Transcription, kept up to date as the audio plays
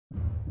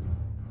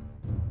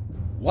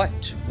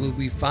What will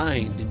we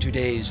find in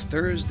today's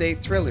Thursday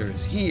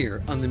Thrillers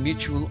here on the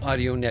Mutual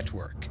Audio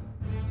Network?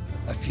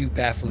 A few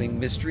baffling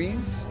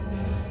mysteries?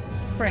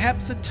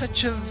 Perhaps a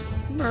touch of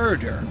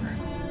murder?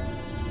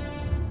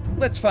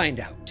 Let's find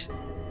out.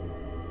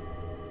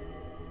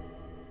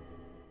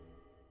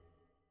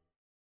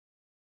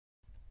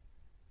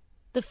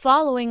 The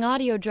following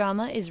audio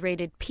drama is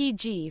rated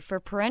PG for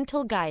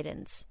parental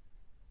guidance.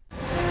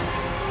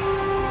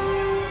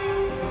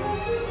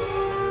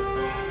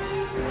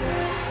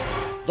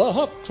 The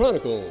Hawk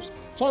Chronicles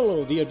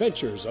follow the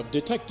adventures of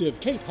Detective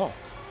Kate Hawk,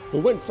 who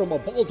went from a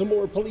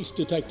Baltimore police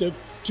detective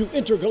to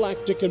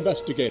intergalactic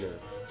investigator,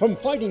 from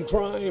fighting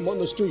crime on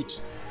the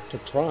streets to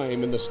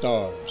crime in the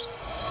stars.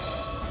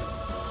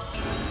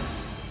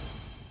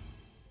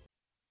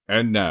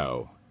 And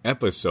now,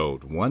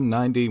 episode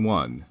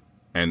 191,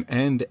 An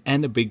End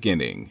and a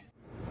Beginning.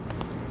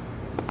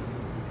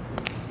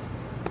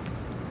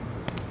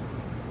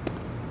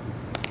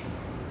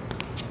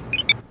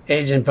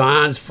 Agent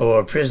Bonds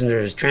for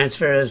prisoners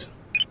transfers.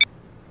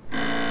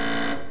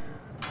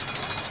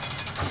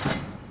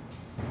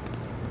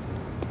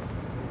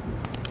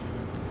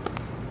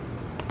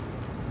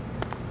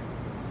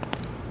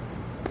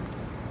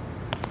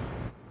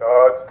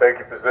 Guards, take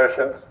your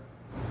positions.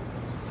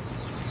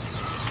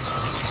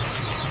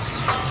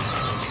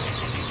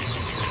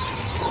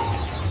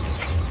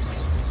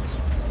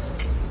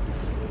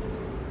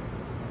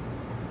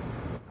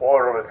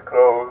 Portal is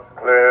closed,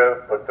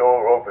 clear, but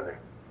door opening.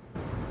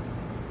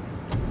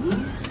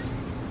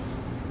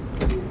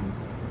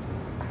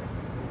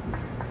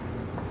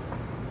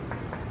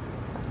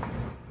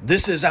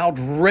 This is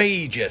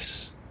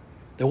outrageous.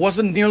 There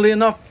wasn't nearly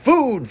enough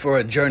food for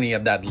a journey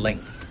of that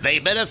length. They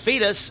better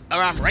feed us, or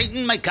I'm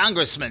writing my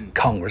congressman.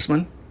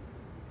 Congressman?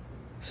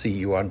 See,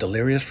 you are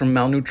delirious from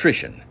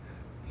malnutrition.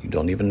 You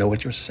don't even know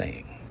what you're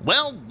saying.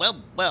 Well,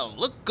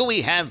 look who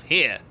we have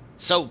here.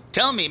 So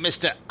tell me,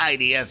 Mr.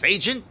 IDF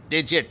agent,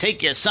 did you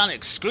take your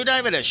sonic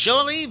screwdriver to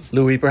shore leave?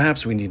 Louis,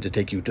 perhaps we need to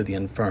take you to the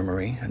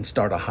infirmary and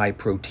start a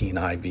high-protein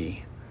IV.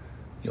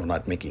 You're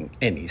not making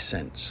any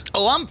sense.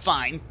 Oh, I'm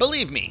fine,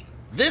 believe me.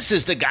 This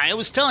is the guy I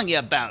was telling you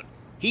about.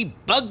 He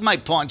bugged my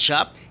pawn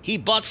shop, he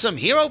bought some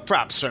hero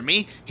props for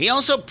me, he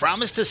also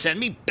promised to send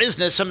me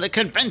business from the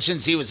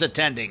conventions he was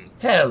attending.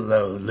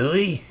 Hello,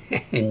 Louis.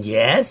 And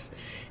yes,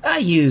 I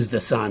used the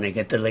Sonic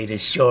at the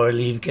latest Shore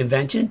Leave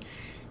convention,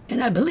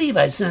 and I believe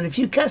I sent a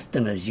few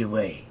customers your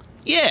way.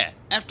 Yeah,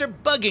 after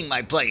bugging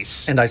my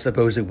place. And I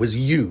suppose it was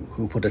you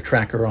who put a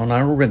tracker on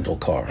our rental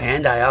car.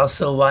 And I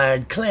also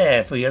wired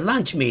Claire for your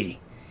lunch meeting.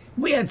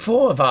 We had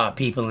 4 of our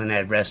people in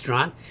that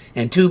restaurant,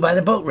 and 2 by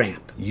the boat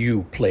ramp.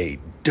 You played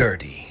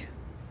dirty.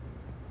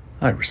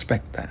 I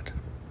respect that.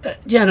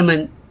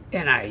 Gentlemen,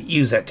 and I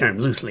use that term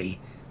loosely,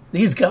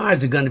 these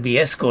guards are going to be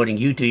escorting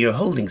you to your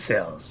holding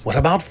cells. What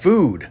about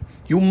food?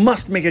 You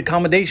must make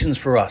accommodations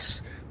for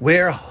us.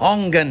 We're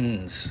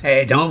Hongans.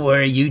 Hey, don't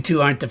worry, you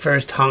 2 aren't the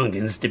first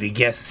Hongans to be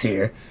guests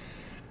here.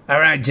 All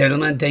right,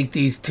 gentlemen, take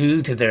these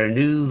 2 to their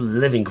new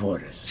living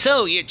quarters.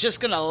 So, you're just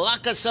gonna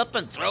lock us up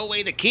and throw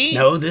away the key?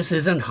 No, this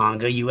isn't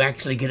Honga. You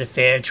actually get a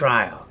fair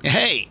trial.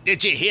 Hey,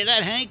 did you hear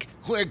that, Hank?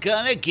 We're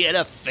gonna get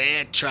a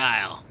fair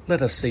trial.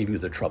 Let us save you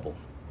the trouble.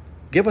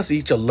 Give us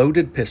each a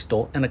loaded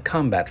pistol and a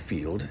combat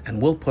field,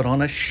 and we'll put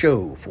on a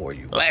show for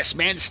you. Last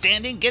man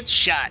standing gets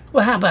shot.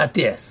 Well, how about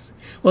this?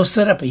 We'll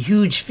set up a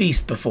huge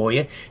feast before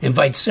you,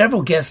 invite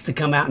several guests to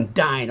come out and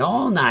dine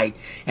all night,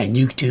 and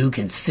you 2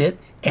 can sit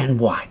and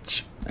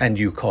watch. And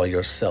you call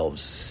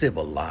yourselves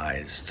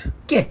civilized.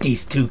 Get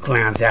these 2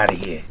 clowns out of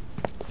here.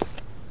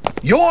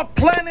 Your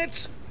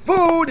planet's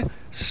food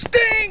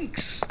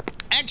stinks!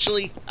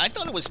 Actually, I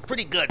thought it was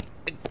pretty good,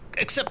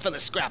 except for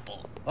the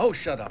scrapple. Oh,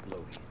 shut up,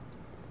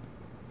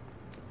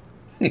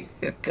 Louis.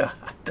 God,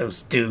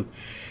 those 2.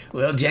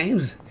 Well,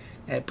 James,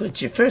 that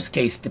puts your first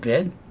case to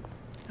bed.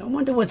 I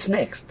wonder what's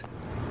next.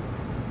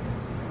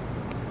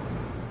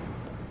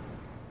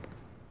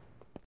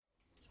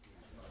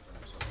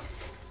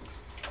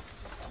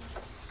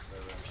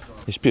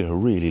 It's been a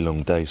really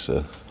long day,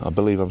 sir. I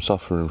believe I'm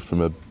suffering from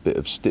a bit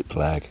of stip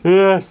lag.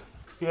 Yes,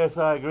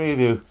 I agree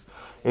with you.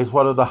 It's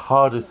one of the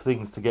hardest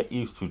things to get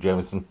used to,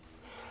 Jameson.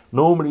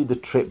 Normally the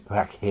trip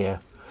back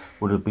here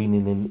would have been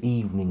in an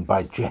evening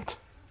by jet.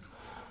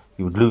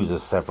 You would lose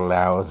us several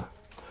hours,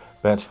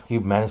 but you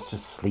managed to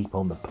sleep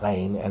on the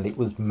plane and it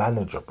was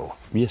manageable.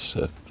 Yes,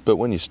 sir. But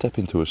when you step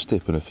into a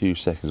stip and a few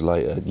seconds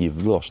later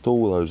you've lost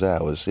all those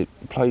hours, it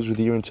plays with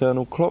your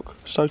internal clock,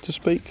 so to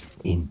speak.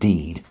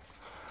 Indeed.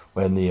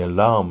 When the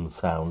alarm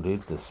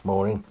sounded this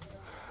morning,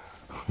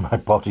 my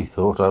body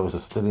thought I was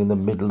still in the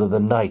middle of the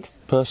night.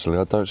 Personally,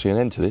 I don't see an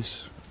end to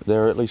this.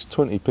 There are at least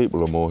 20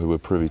 people or more who are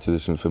privy to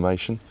this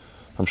information.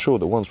 I'm sure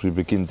that once we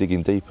begin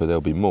digging deeper,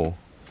 there'll be more.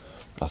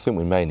 I think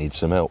we may need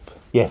some help.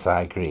 Yes,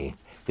 I agree.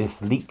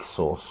 This leak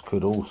source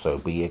could also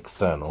be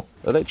external.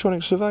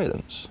 Electronic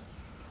surveillance?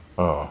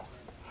 Oh,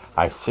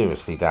 I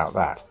seriously doubt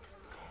that.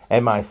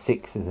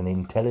 MI6 is an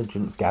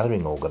intelligence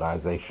gathering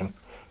organisation.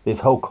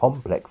 This whole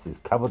complex is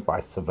covered by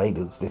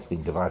surveillance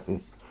listening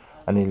devices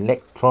and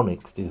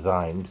electronics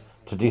designed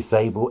to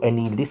disable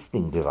any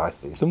listening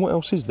devices. Then what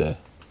else is there?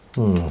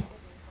 The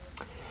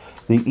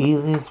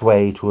easiest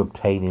way to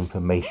obtain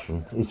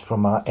information is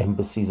from our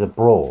embassies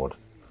abroad.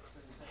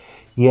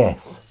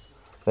 Yes,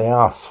 they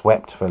are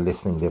swept for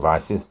listening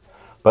devices,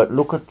 but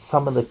look at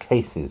some of the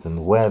cases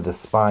and where the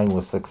spying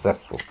was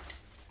successful.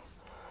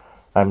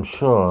 I'm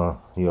sure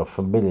you're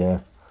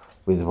familiar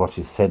with what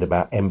is said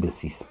about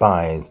embassy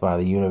spies by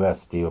the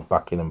University of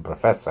Buckingham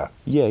professor.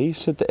 Yeah, he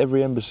said that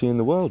every embassy in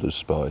the world has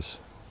spies.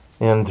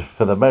 And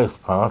for the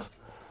most part,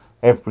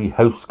 every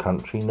host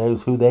country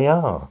knows who they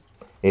are.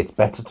 It's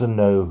better to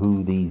know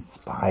who these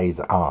spies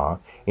are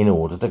in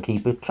order to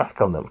keep a track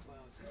on them.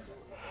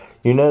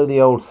 You know the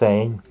old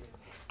saying,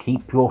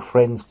 keep your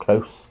friends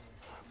close,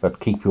 but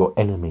keep your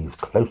enemies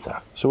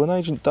closer. So when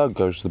Agent Doug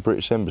goes to the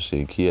British Embassy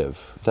in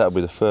Kiev, that'll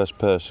be the first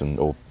person,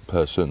 or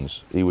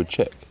persons, he would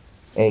check?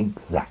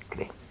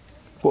 Exactly.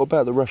 What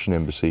about the Russian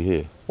Embassy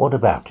here? What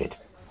about it?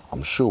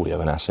 I'm sure we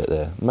have an asset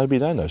there. Maybe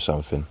they know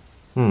something.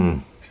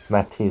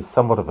 That is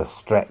somewhat of a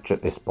stretch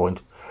at this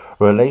point.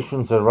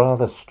 Relations are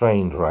rather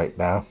strained right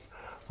now.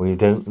 We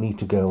don't need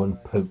to go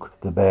and poke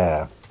the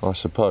bear. I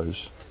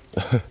suppose.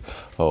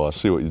 Oh, I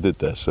see what you did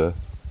there, sir.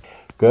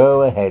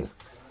 Go ahead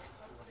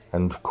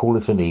and call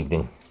it an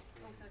evening.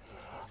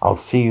 I'll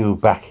see you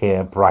back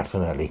here bright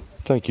and early.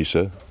 Thank you,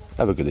 sir.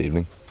 Have a good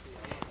evening.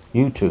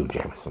 You too,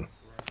 Jameson.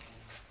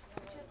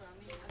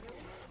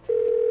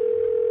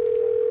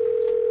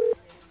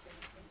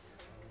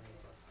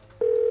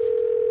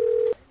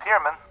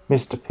 Pierman.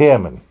 Mr.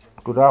 Pierman,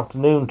 good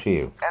afternoon to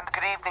you. And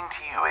good evening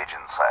to you,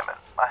 Agent Simon.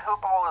 I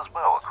hope all is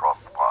well across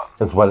the pond.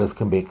 As well as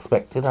can be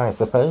expected, I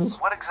suppose.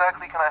 What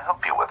exactly can I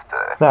help you with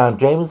today? Now,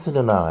 Jameson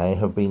and I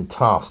have been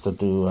tasked to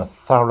do a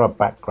thorough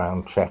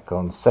background check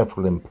on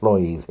several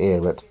employees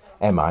here at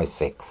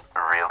MI6.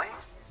 Really?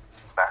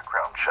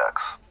 Background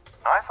checks?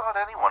 I thought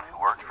anyone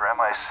who worked for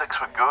MI6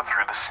 would go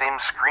through the same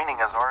screening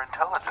as our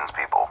intelligence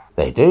people.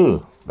 They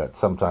do, but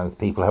sometimes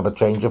people have a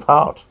change of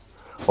heart.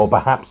 Or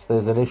perhaps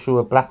there's an issue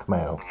of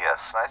blackmail.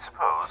 Yes, I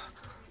suppose.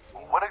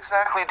 What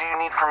exactly do you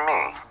need from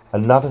me?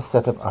 Another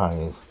set of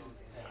eyes.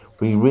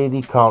 We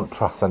really can't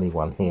trust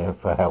anyone here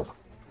for help.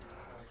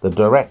 The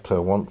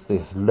director wants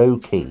this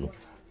low-key,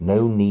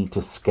 no need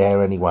to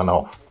scare anyone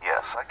off.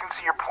 Yes, I can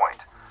see your point.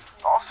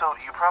 Also,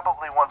 you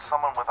probably want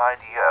someone with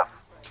IDF,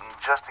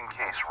 just in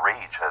case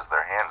Rage has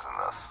their hands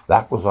in this.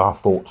 That was our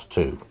thoughts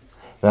too.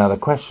 Now the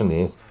question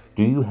is,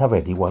 do you have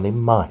anyone in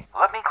mind?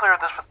 Let me clear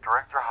this with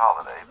Director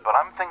Holliday, but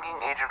I'm thinking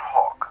Agent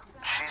Hawk.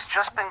 She's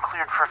just been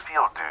cleared for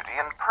field duty,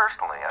 and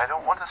personally, I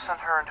don't want to send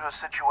her into a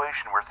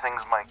situation where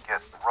things might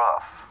get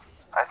rough.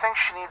 I think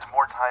she needs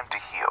more time to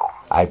heal.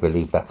 I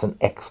believe that's an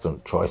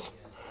excellent choice.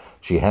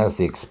 She has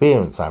the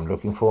experience I'm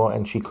looking for,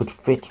 and she could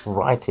fit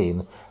right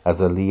in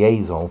as a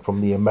liaison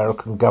from the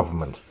American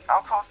government.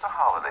 I'll talk to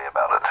Holliday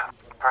about it.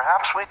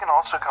 Perhaps we can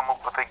also come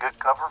up with a good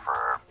cover for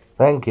her.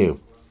 Thank you.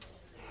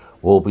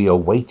 We'll be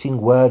awaiting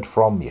word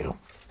from you.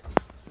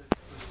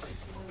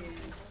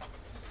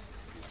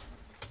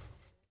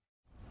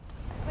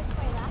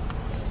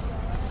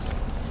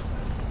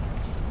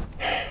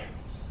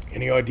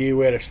 Any idea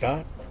where to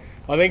start?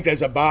 I think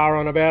there's a bar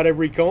on about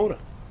every corner.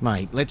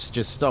 Mate, let's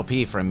just stop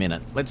here for a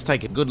minute. Let's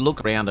take a good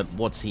look around at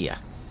what's here.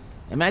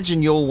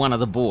 Imagine you're one of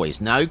the boys.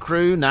 No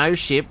crew, no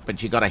ship,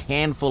 but you got a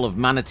handful of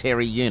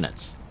monetary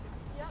units.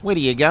 Where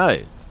do you go?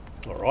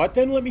 All right,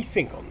 then let me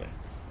think on that.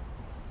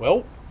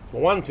 Well,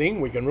 for one thing,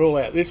 we can rule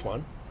out this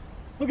one.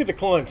 Look at the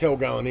clientele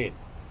going in.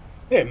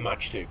 They're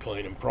much too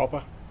clean and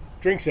proper.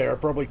 Drinks there are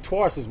probably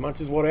twice as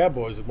much as what our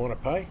boys would want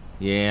to pay.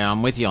 Yeah,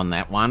 I'm with you on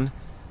that one.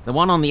 The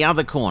one on the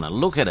other corner,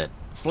 look at it.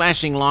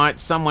 Flashing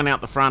lights, someone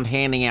out the front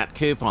handing out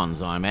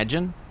coupons, I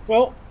imagine.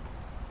 Well,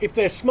 if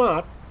they're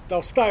smart,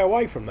 they'll stay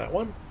away from that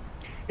one.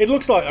 It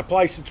looks like a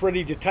place that's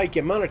ready to take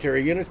your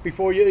monetary units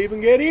before you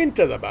even get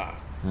into the bar.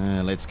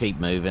 Let's keep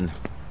moving.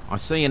 I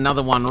see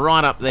another one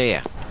right up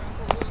there.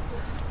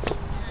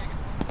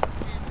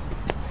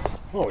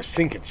 I was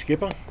thinking,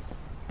 Skipper,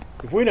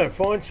 if we don't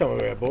find some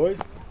of our boys,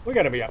 we're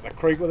going to be up the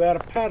creek without a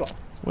paddle.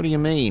 What do you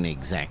mean,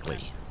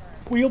 exactly?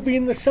 We'll be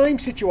in the same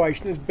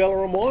situation as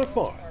Bella and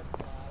Wi-Fi.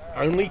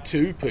 Only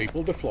 2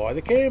 people to fly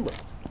the Canberra.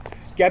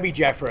 Gabby,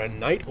 Jaffa and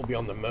Nate will be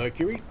on the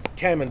Mercury.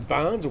 Tam and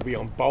Barnes will be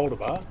on Boulder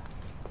Bar.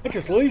 That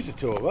just leaves the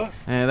 2 of us.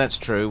 That's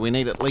true. We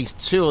need at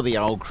least 2 of the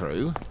old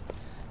crew.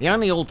 The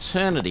only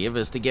alternative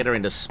is to get her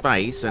into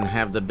space and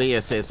have the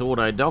BSS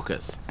auto-dock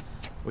us.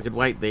 We could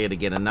wait there to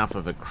get enough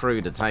of a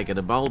crew to take her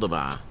to Boulder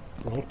Bar.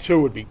 Well,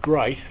 2 would be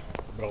great,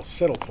 but I'll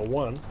settle for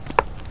 1.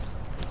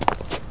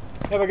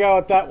 Have a go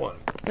at that one.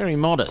 Very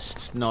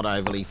modest, not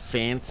overly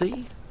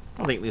fancy.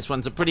 I think this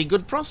one's a pretty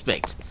good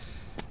prospect.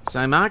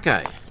 So,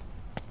 Marco,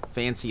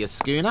 fancy a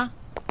schooner?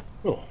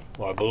 Oh,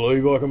 I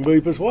believe I can be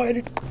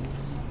persuaded.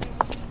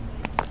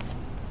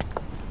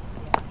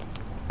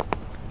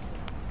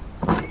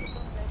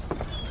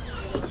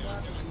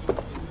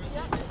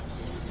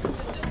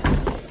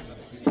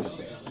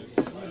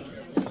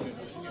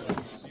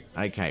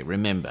 Okay,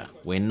 remember,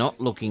 we're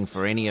not looking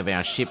for any of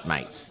our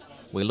shipmates.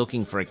 We're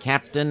looking for a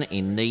captain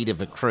in need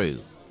of a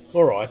crew.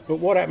 All right, but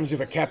what happens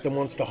if a captain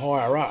wants to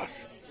hire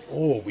us?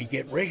 Or we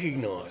get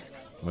recognised?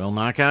 Well,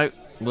 Marco,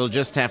 we'll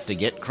just have to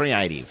get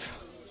creative.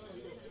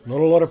 Not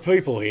a lot of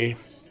people here.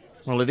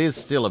 Well, it is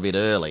still a bit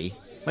early.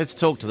 Let's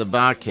talk to the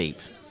barkeep.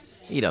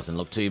 He doesn't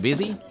look too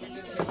busy.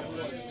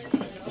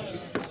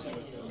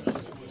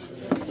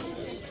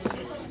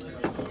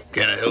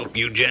 Can I help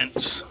you,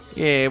 gents?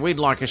 Yeah, we'd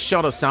like a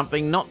shot of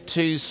something not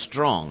too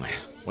strong.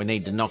 We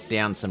need to knock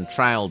down some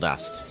trail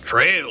dust.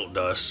 Trail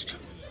dust?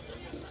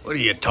 What are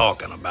you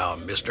talking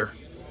about, mister?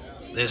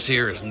 This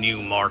here is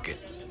New Market.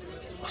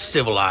 A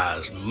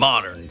civilized,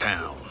 modern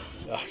town.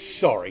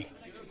 Sorry.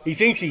 He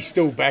thinks he's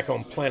still back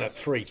on planet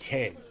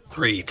 310.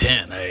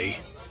 310, eh?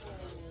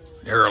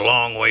 You're a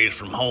long ways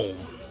from home.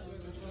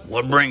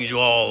 What brings you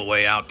all the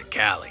way out to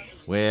Cali?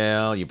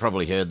 Well, you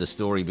probably heard the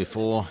story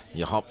before.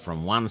 You hop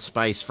from one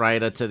space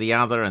freighter to the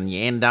other and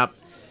you end up,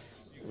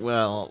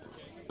 well,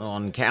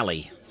 on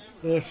Cali.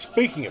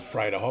 Speaking of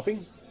freighter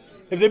hopping,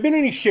 have there been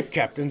any ship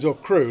captains or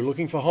crew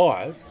looking for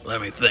hires?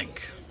 Let me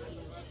think.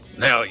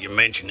 Now you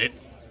mention it,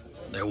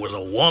 there was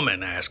a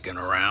woman asking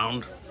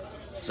around.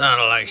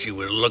 Sounded like she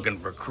was looking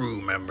for crew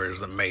members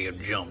that may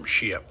have jumped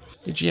ship.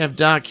 Did she have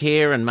dark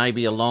hair and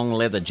maybe a long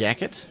leather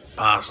jacket?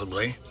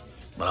 Possibly,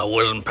 but I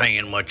wasn't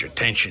paying much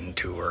attention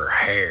to her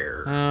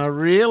hair.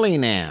 Really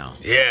now?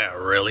 Yeah,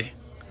 really.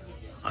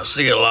 I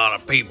see a lot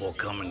of people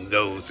come and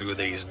go through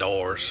these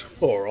doors.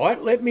 All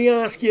right, let me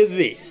ask you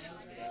this.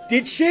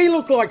 Did she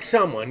look like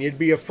someone you'd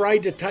be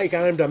afraid to take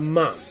home to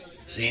Mum?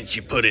 Since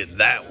you put it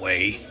that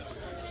way,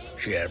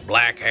 she had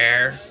black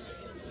hair,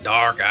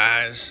 dark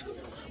eyes,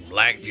 a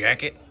black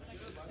jacket,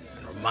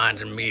 and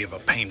reminded me of a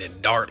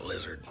painted dart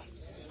lizard.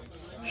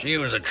 She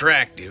was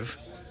attractive,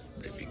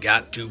 but if you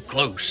got too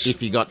close...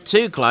 If you got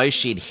too close,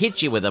 she'd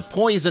hit you with a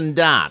poison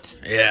dart.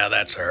 Yeah,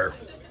 that's her.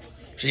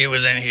 She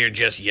was in here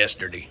just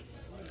yesterday.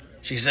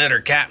 She said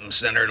her captain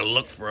sent her to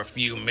look for a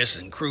few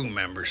missing crew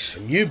members.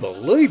 And you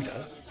believed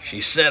her? She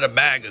set a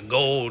bag of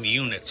gold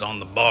units on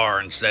the bar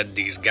and said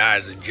these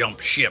guys had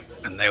jumped ship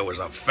and there was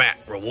a fat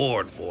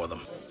reward for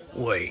them.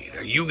 Wait,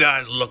 are you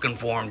guys looking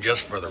for them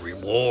just for the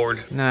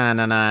reward? No,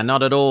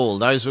 not at all.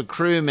 Those were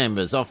crew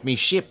members off me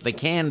ship, the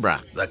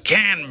Canberra. The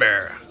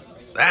Canberra.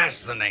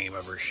 That's the name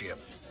of her ship.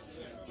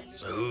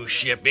 So whose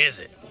ship is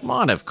it?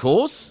 Mine, of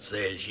course.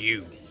 Says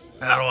you.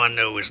 How do I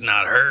know it's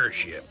not her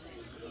ship?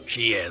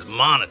 She has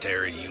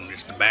monetary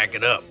units to back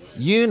it up.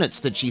 Units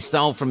that she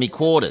stole from me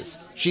quarters.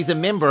 She's a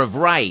member of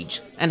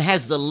Rage and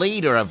has the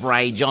leader of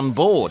Rage on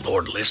board.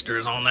 Lord Lister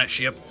is on that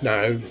ship?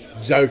 No,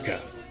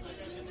 Zoka.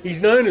 He's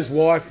known as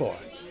Wi-Fi.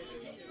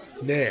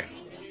 Now,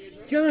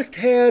 just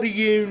how do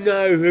you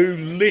know who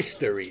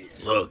Lister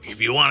is? Look, if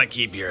you want to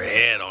keep your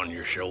head on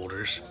your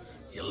shoulders,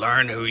 you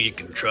learn who you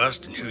can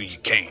trust and who you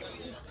can't.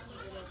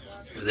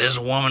 If this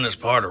woman is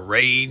part of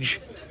Rage,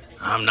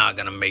 I'm not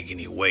going to make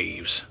any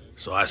waves.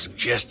 So I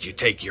suggest you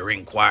take your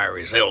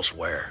inquiries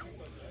elsewhere.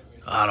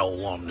 I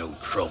don't want no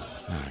trouble.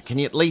 Can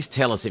you at least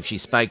tell us if she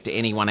spoke to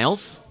anyone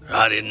else?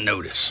 I didn't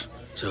notice.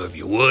 So if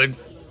you would,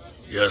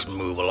 just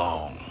move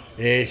along.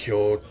 Yeah,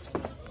 sure.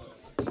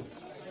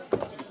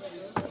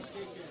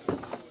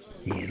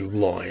 He's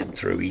lying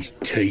through his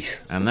teeth.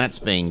 And that's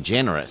being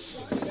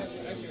generous.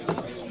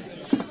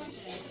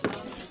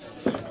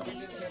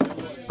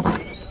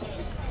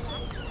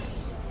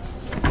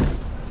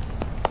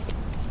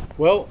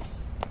 Well,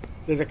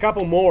 there's a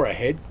couple more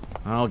ahead.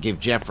 I'll give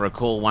Jaffa a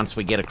call once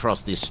we get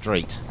across this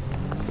street.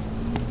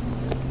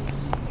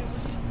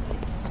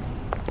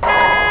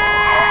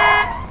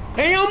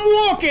 Hey, I'm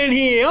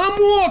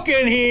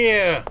walking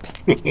here!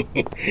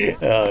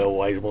 I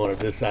always wanted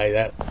to say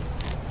that.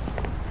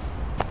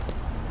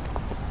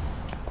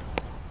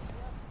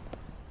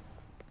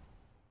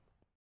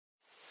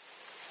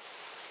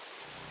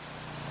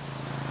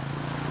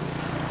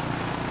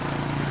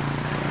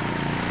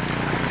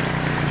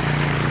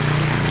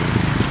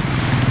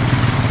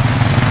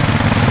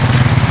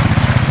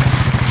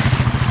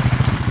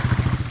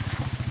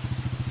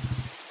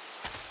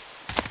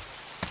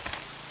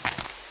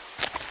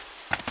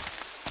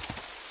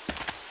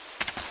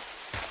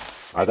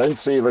 I don't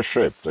see the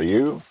ship, do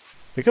you?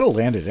 They could have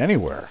landed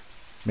anywhere.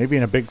 Maybe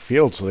in a big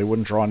field so they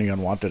wouldn't draw any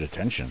unwanted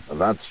attention.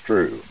 That's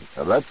true.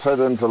 Let's head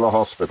into the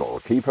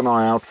hospital. Keep an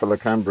eye out for the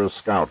Canberra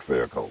scout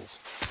vehicles.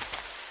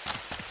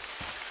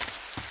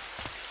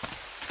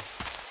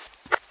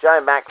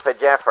 Joe Mack for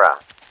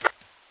Jaffra.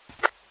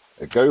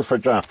 Go for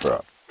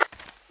Jaffra.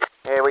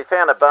 Yeah, we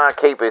found a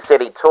barkeep who said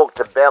he talked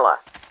to Bella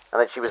and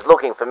that she was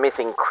looking for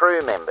missing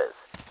crew members.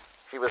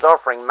 She was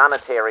offering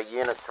monetary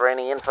units for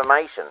any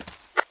information.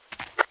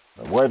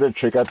 Where did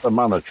she get the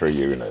monetary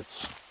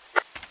units?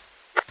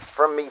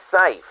 From me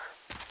safe.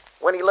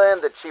 When he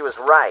learned that she was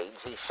Rage,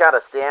 he shut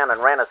us down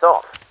and ran us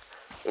off.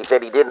 He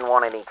said he didn't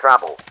want any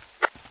trouble.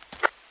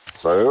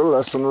 So,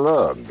 lesson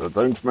learned.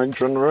 Don't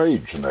mention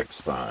Rage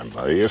next time.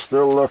 Are you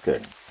still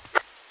looking?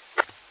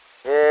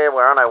 Yeah,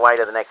 we're on our way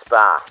to the next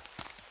bar.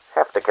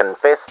 Have to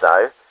confess,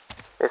 though,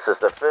 this is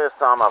the first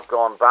time I've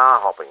gone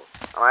bar hopping,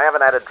 and I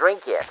haven't had a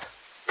drink yet.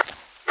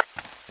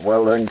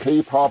 Well, then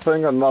keep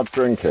hopping and not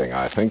drinking.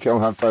 I think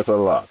you'll have better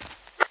luck.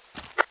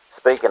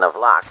 Speaking of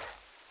luck,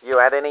 you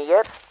had any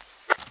yet?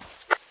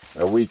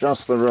 We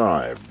just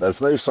arrived.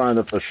 There's no sign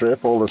of the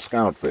ship or the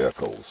scout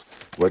vehicles.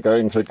 We're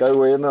going to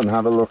go in and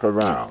have a look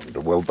around.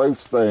 We'll both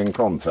stay in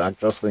contact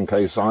just in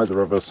case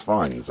either of us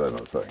finds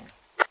anything.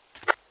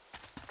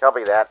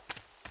 Copy that.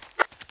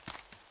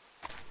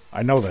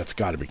 I know that's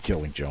got to be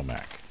killing Joe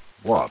Mac.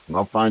 What,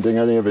 not finding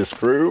any of his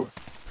crew?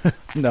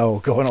 No,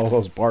 going to all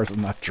those bars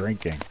and not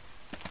drinking.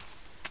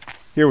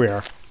 Here we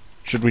are.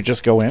 Should we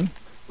just go in?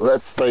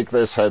 Let's take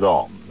this head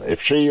on.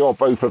 If she or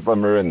both of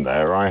them are in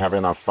there, I have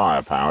enough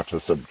firepower to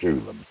subdue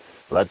them.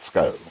 Let's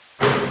go.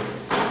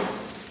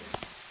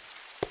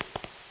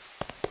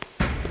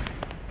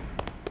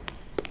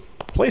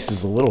 Place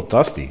is a little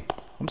dusty.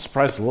 I'm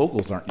surprised the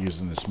locals aren't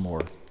using this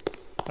more.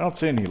 I don't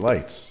see any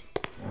lights.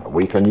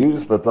 We can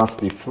use the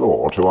dusty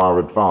floor to our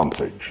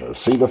advantage.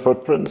 See the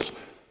footprints?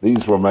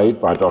 These were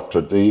made by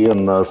Dr. D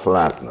and Nurse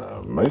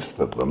Ladner. Most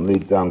of them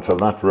lead down to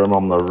that room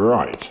on the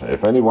right.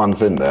 If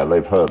anyone's in there,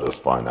 they've heard us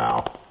by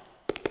now.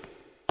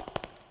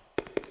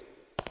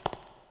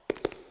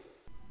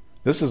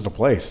 This is the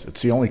place.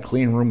 It's the only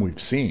clean room we've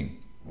seen.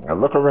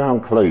 Look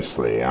around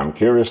closely. I'm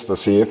curious to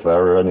see if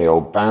there are any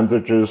old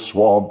bandages,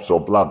 swabs, or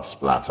blood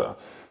splatter.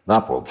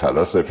 That will tell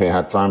us if he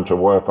had time to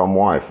work on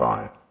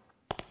Wi-Fi.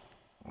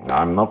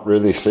 I'm not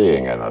really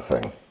seeing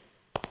anything.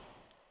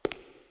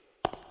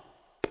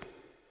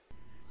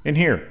 In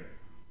here.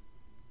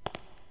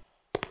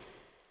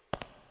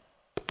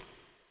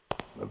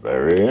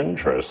 Very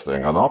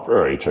interesting. An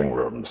operating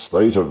room,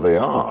 state of the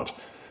art.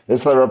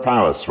 Is there a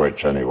power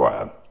switch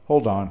anywhere?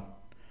 Hold on.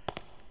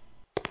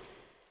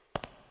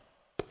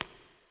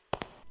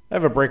 I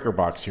have a breaker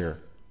box here.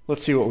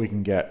 Let's see what we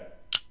can get.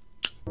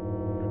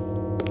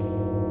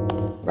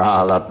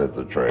 Ah, that did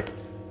the trick.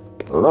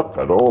 Look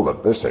at all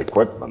of this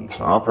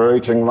equipment.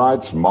 Operating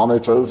lights,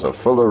 monitors, a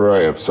full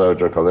array of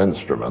surgical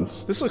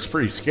instruments. This looks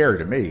pretty scary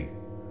to me.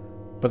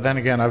 But then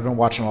again, I've been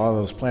watching a lot of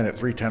those Planet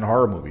 310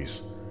 horror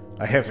movies.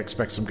 I half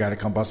expect some guy to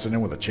come busting in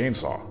with a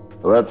chainsaw.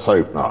 Let's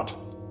hope not.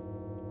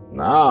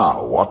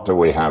 Now, what do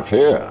we have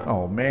here?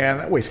 Oh man,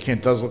 that waste can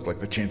does look like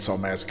the Chainsaw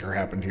Massacre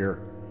happened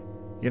here.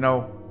 You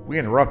know, we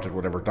interrupted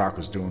whatever Doc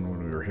was doing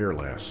when we were here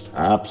last.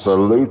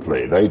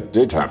 Absolutely. They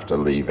did have to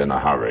leave in a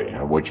hurry,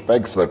 which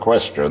begs the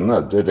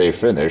question, did he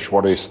finish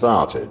what he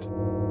started?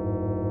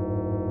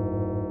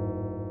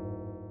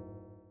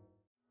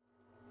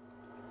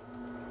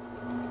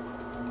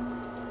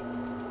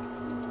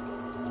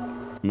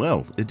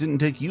 Well, it didn't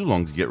take you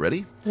long to get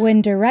ready.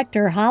 When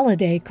Director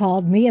Holliday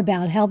called me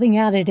about helping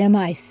out at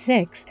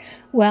MI6,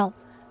 well,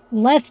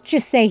 let's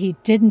just say he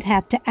didn't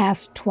have to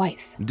ask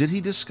twice. Did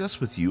he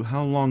discuss with you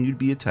how long you'd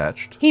be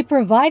attached? He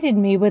provided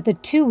me with a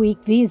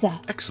 2-week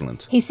visa.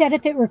 Excellent. He said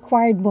if it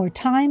required more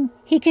time,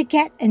 he could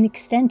get an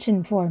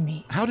extension for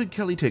me. How did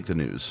Kelly take the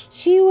news?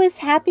 She was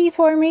happy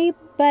for me,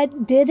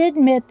 but did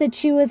admit that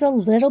she was a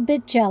little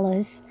bit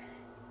jealous.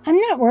 I'm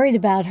not worried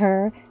about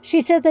her. She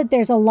said that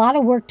there's a lot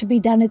of work to be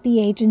done at the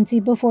agency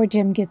before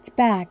Jim gets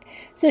back,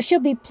 so she'll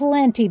be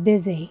plenty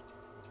busy.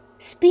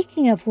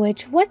 Speaking of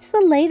which, what's the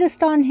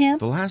latest on him?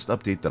 The last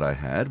update that I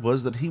had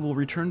was that he will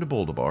return to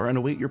Boldabar and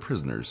await your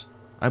prisoners.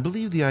 I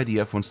believe the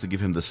IDF wants to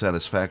give him the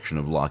satisfaction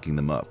of locking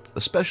them up,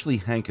 especially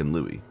Hank and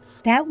Louie.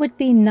 That would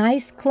be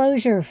nice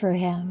closure for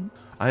him.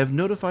 I have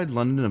notified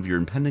London of your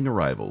impending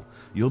arrival.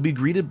 You'll be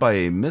greeted by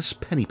a Miss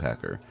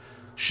Pennypacker.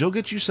 She'll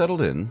get you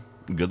settled in.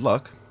 Good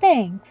luck.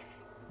 Thanks.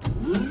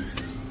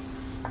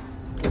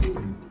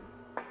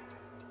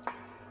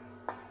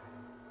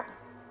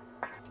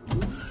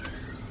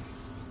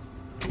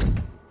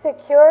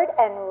 Secured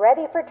and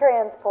ready for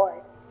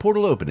transport.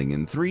 Portal opening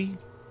in 3,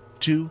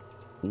 2,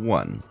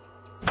 1.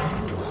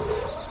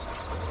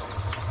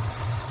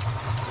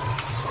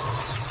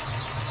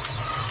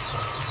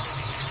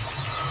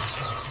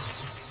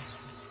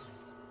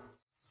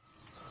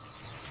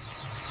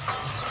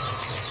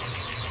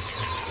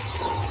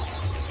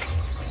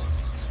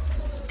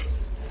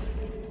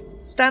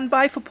 Stand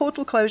by for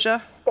portal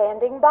closure.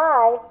 Standing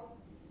by.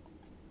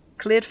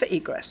 Cleared for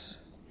egress.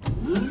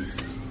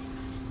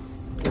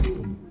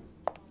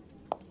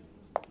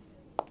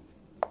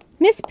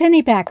 Miss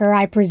Pennypacker,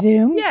 I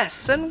presume?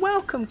 Yes, and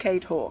welcome,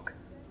 Kate Hawk.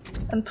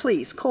 And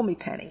please, call me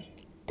Penny.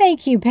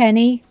 Thank you,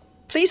 Penny.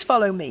 Please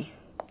follow me.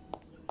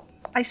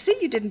 I see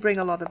you didn't bring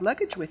a lot of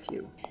luggage with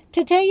you.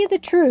 To tell you the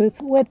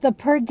truth, with the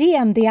per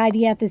diem the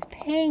IDF is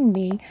paying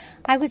me,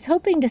 I was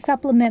hoping to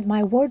supplement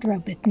my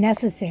wardrobe if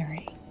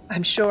necessary.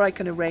 I'm sure I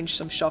can arrange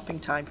some shopping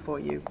time for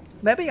you.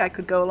 Maybe I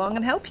could go along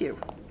and help you.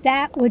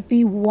 That would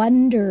be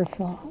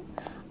wonderful.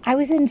 I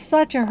was in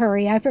such a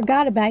hurry, I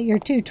forgot about your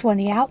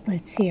 220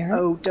 outlets here.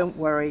 Oh, don't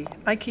worry.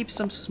 I keep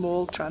some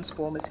small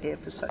transformers here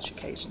for such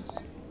occasions.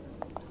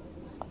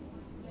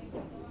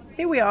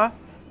 Here we are.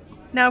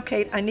 Now,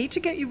 Kate, I need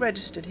to get you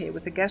registered here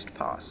with a guest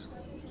pass.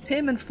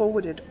 Pearman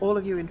forwarded all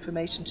of your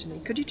information to me.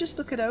 Could you just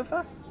look it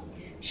over?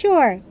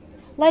 Sure.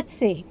 Let's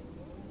see.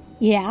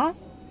 Yeah.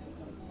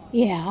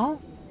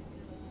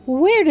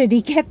 Where did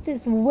he get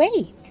this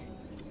weight?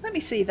 Let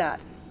me see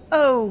that.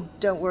 Oh,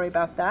 don't worry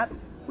about that.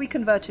 We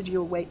converted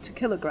your weight to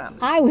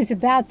kilograms. I was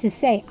about to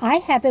say, I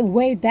haven't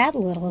weighed that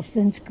little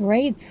since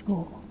grade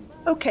school.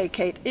 Okay,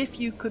 Kate, if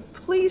you could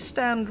please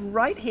stand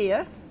right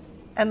here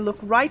and look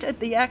right at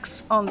the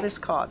X on this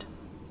card.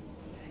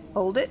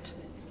 Hold it.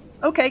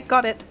 Okay,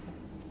 got it.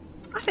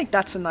 I think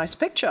that's a nice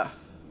picture.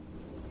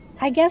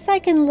 I guess I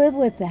can live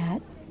with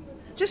that.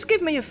 Just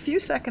give me a few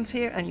seconds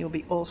here and you'll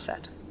be all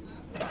set.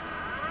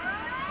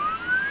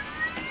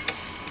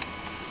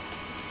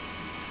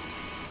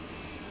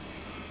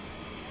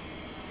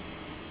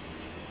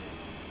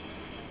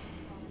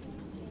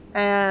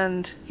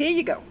 And here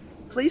you go.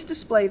 Please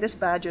display this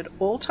badge at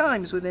all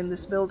times within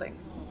this building.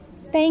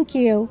 Thank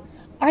you.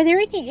 Are there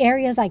any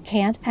areas I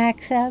can't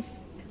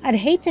access? I'd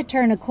hate to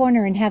turn a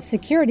corner and have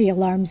security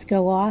alarms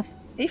go off.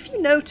 If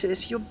you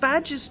notice, your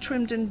badge is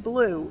trimmed in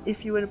blue.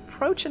 If you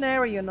approach an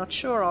area you're not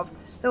sure of,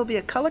 there will be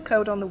a color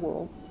code on the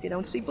wall. If you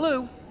don't see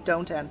blue,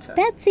 don't enter.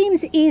 That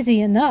seems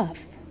easy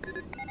enough.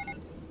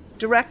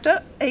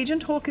 Director,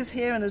 Agent Hawk is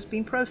here and has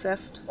been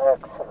processed.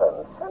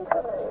 Excellent. Send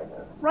her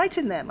in. Right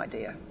in there, my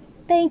dear.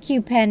 Thank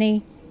you,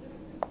 Penny.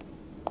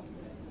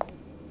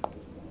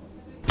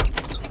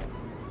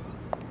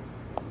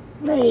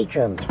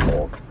 Agent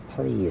Hawk,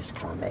 please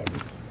come in.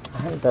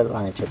 I'm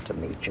delighted to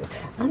meet you.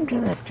 I'm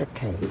Director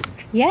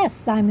Cage. Yes,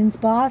 Simon's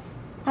boss.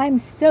 I'm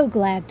so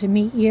glad to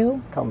meet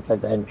you.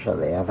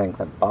 Confidentially, I think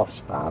the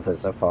boss part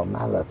is a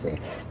formality.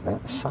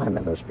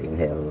 Simon has been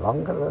here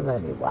longer than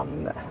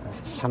anyone.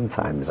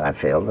 Sometimes I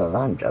feel that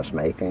I'm just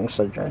making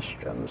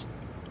suggestions.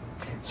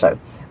 So,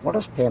 what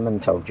has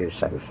Pierman told you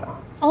so far?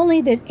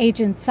 Only that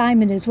Agent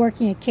Simon is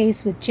working a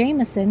case with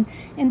Jameson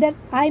and that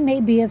I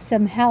may be of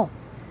some help.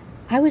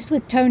 I was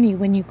with Tony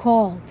when you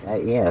called.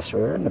 Yes,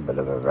 we're in a bit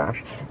of a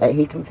rush.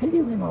 He can fill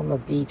you in on the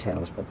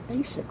details, but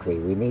basically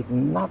we need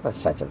another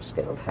set of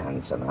skilled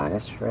hands and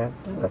eyes for a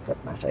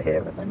delicate matter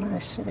here at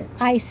MI6.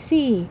 I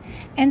see.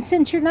 And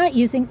since you're not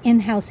using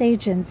in-house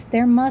agents,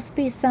 there must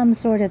be some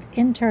sort of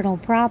internal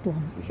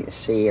problem. You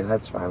see,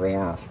 that's why we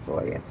asked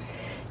for you.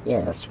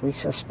 Yes, we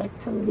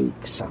suspect a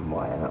leak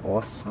somewhere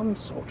or some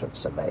sort of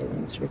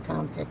surveillance we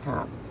can't pick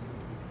up.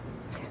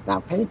 Now,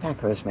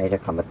 Pennypacker has made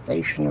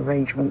accommodation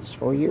arrangements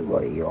for you,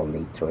 or you'll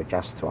need to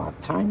adjust to our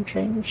time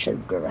change, so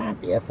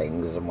grab your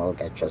things and we'll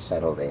get you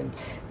settled in.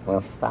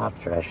 We'll start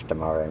fresh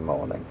tomorrow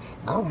morning.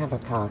 I'll have a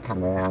car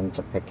come around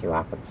to pick you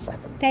up at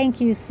 7. Thank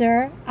you,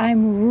 sir.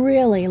 I'm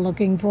really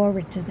looking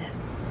forward to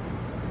this.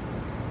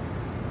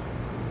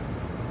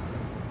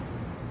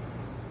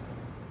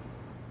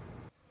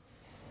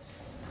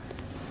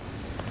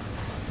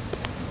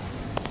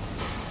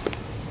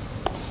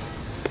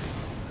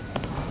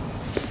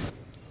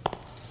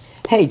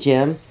 Hey,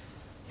 Jim.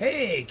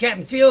 Hey,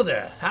 Captain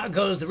Fielder. How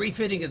goes the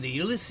refitting of the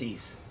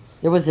Ulysses?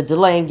 There was a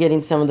delay in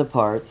getting some of the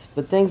parts,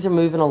 but things are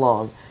moving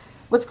along.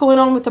 What's going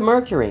on with the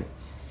Mercury?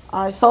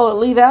 I saw it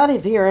leave out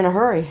of here in a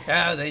hurry.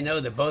 Oh, they know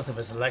that both of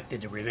us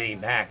elected to remain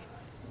back.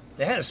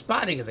 They had a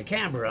spotting of the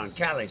Canberra on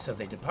Cali, so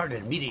they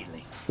departed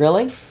immediately.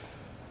 Really?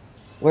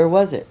 Where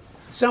was it?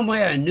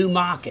 Somewhere in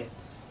Newmarket.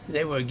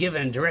 They were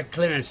given direct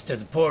clearance to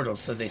the portal,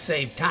 so they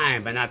saved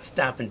time by not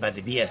stopping by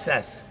the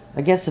BSS.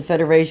 I guess the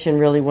Federation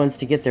really wants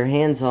to get their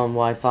hands on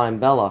Wi-Fi and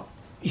Bella.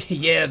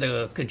 Yeah,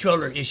 the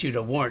controller issued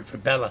a warrant for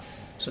Bella,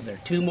 so there are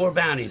 2 more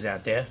bounties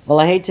out there. Well,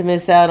 I hate to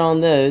miss out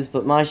on those,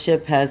 but my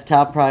ship has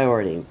top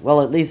priority. Well,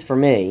 at least for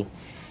me.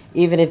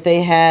 Even if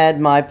they had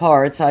my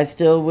parts, I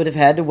still would have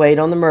had to wait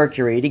on the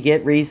Mercury to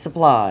get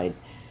resupplied.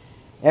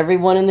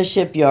 Everyone in the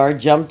shipyard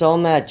jumped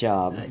on that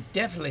job. I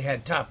definitely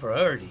had top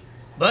priority.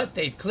 But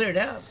they've cleared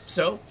out,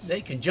 so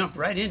they can jump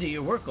right into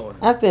your work order.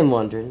 I've been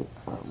wondering,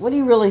 what do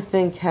you really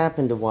think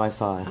happened to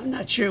Wi-Fi? I'm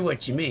not sure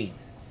what you mean.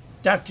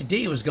 Dr.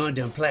 D was going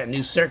to implant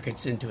new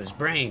circuits into his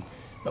brain,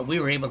 but we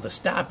were able to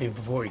stop him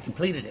before he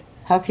completed it.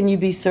 How can you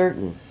be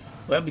certain?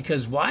 Well,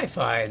 because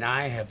Wi-Fi and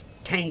I have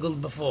tangled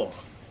before.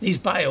 These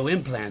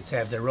bioimplants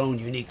have their own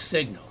unique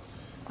signal.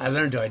 I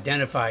learned to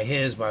identify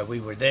his while we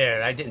were there,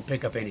 and I didn't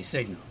pick up any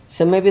signal.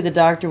 So maybe the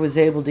doctor was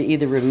able to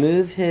either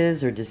remove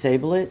his or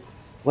disable it?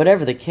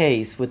 Whatever the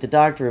case, with the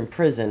doctor in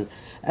prison,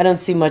 I don't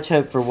see much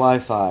hope for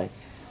Wi-Fi,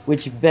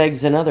 which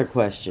begs another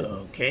question.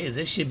 Okay,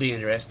 this should be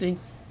interesting.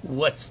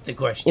 What's the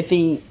question? If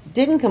he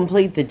didn't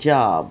complete the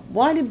job,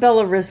 why did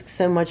Bella risk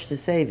so much to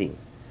save him?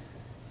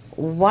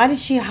 Why did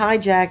she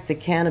hijack the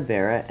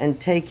Canberra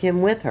and take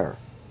him with her?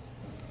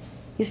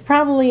 He's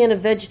probably in a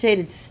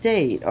vegetated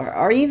state,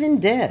 or even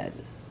dead.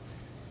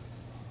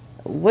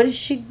 What is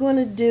she going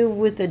to do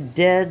with a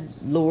dead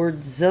Lord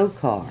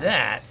Zokar?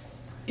 That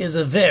is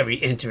a very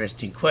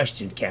interesting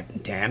question, Captain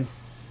Tam.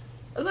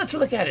 Let's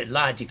look at it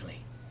logically.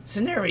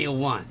 Scenario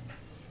 1.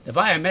 The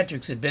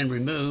biometrics had been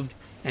removed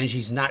and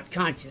she's not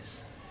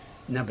conscious.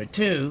 Number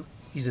 2,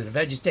 he's in a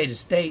vegetative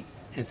state.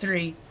 And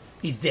 3,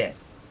 he's dead.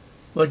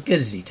 What good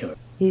is he to her?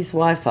 He's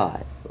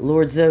Wi-Fi,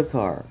 Lord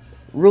Zokar,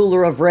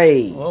 ruler of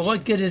rage. Well,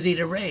 what good is he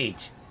to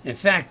rage? In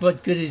fact,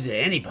 what good is he to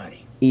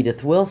anybody?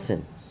 Edith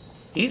Wilson.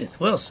 Edith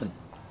Wilson?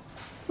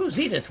 Who's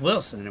Edith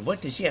Wilson, and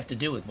what does she have to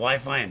do with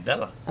Wi-Fi and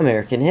Bella?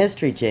 American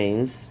history,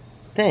 James.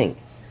 Think.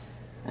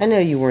 I know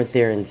you weren't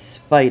there in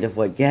spite of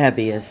what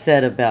Gabby has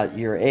said about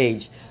your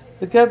age,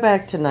 but go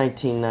back to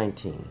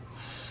 1919.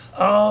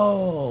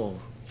 Oh,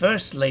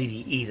 First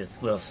Lady Edith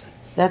Wilson.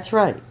 That's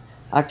right.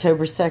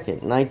 October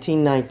 2nd,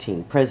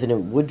 1919,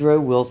 President Woodrow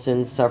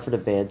Wilson suffered a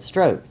bad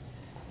stroke.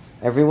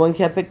 Everyone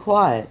kept it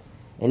quiet,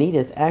 and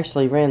Edith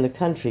actually ran the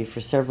country for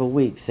several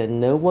weeks,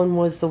 and no one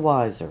was the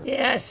wiser.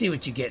 Yeah, I see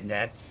what you're getting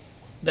at.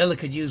 Bella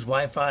could use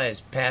Wi-Fi as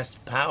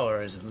past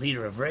power as a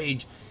leader of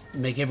rage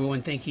and make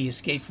everyone think he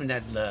escaped from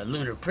that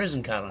lunar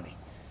prison colony.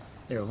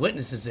 There are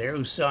witnesses there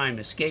who saw him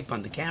escape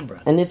on the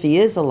camera. And if he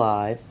is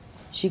alive,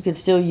 she could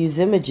still use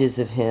images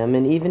of him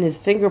and even his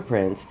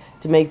fingerprints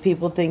to make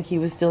people think he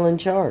was still in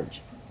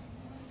charge.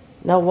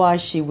 Now, why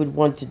she would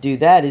want to do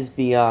that is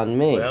beyond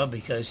me. Well,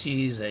 because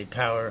she's a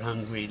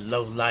power-hungry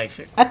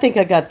low-lifer. I think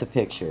I got the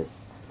picture.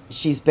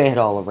 She's bad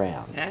all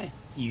around.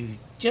 You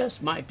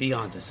just might be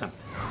onto something.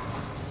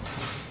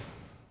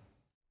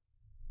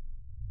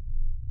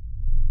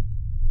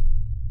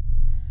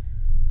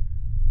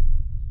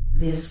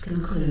 This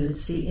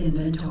concludes the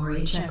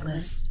inventory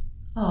checklist.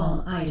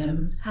 All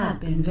items have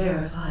been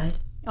verified.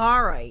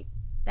 All right,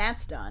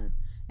 that's done.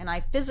 And I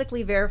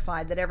physically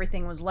verified that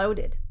everything was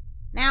loaded.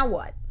 Now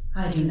what?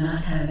 I do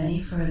not have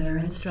any further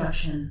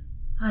instruction.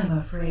 I'm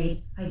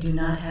afraid I do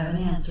not have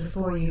an answer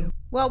for you.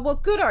 Well,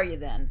 what good are you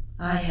then?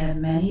 I have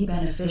many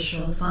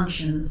beneficial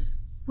functions.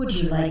 Would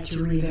you like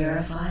to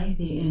re-verify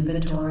the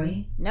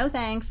inventory? No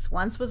thanks.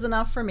 Once was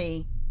enough for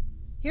me.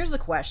 Here's a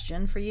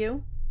question for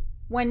you.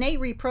 When Nate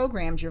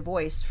reprogrammed your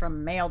voice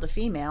from male to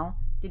female,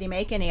 did he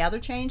make any other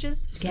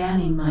changes?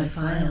 Scanning my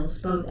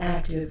files, both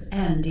active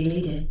and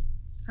deleted,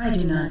 I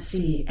do not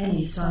see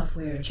any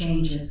software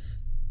changes.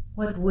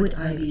 What would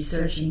I be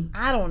searching?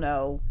 I don't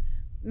know.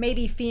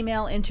 Maybe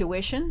female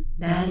intuition?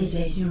 That is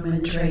a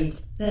human trait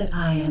that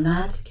I am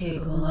not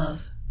capable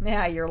of.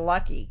 Yeah, you're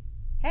lucky.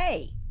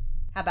 Hey,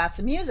 how about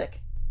some music?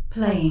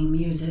 Playing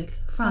music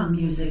from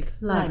Music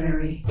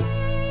Library.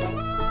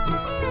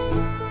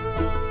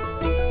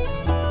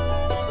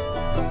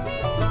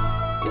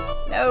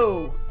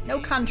 No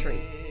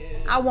country.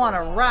 I want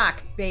to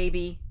rock,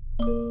 baby.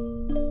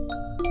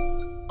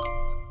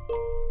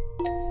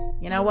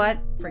 You know what?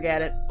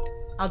 Forget it.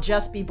 I'll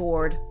just be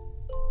bored.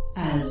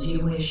 As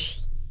you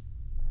wish.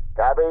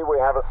 Gabby, we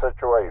have a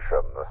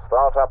situation.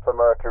 Start up the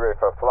Mercury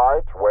for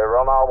flight. We're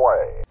on our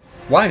way.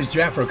 Why is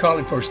Jaffa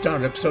calling for a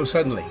startup so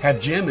suddenly? Have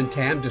Jim and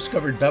Tam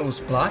discovered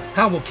Bella's plot?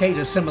 How will Kate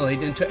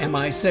assimilate into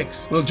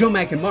MI6? Will Joe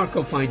Mac and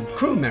Marco find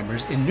crew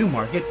members in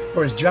Newmarket,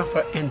 or has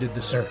Jaffa ended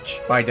the search?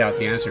 Find out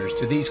the answers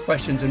to these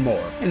questions and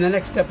more in the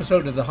next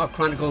episode of the Hawk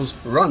Chronicles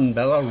Run,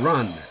 Bella,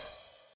 Run.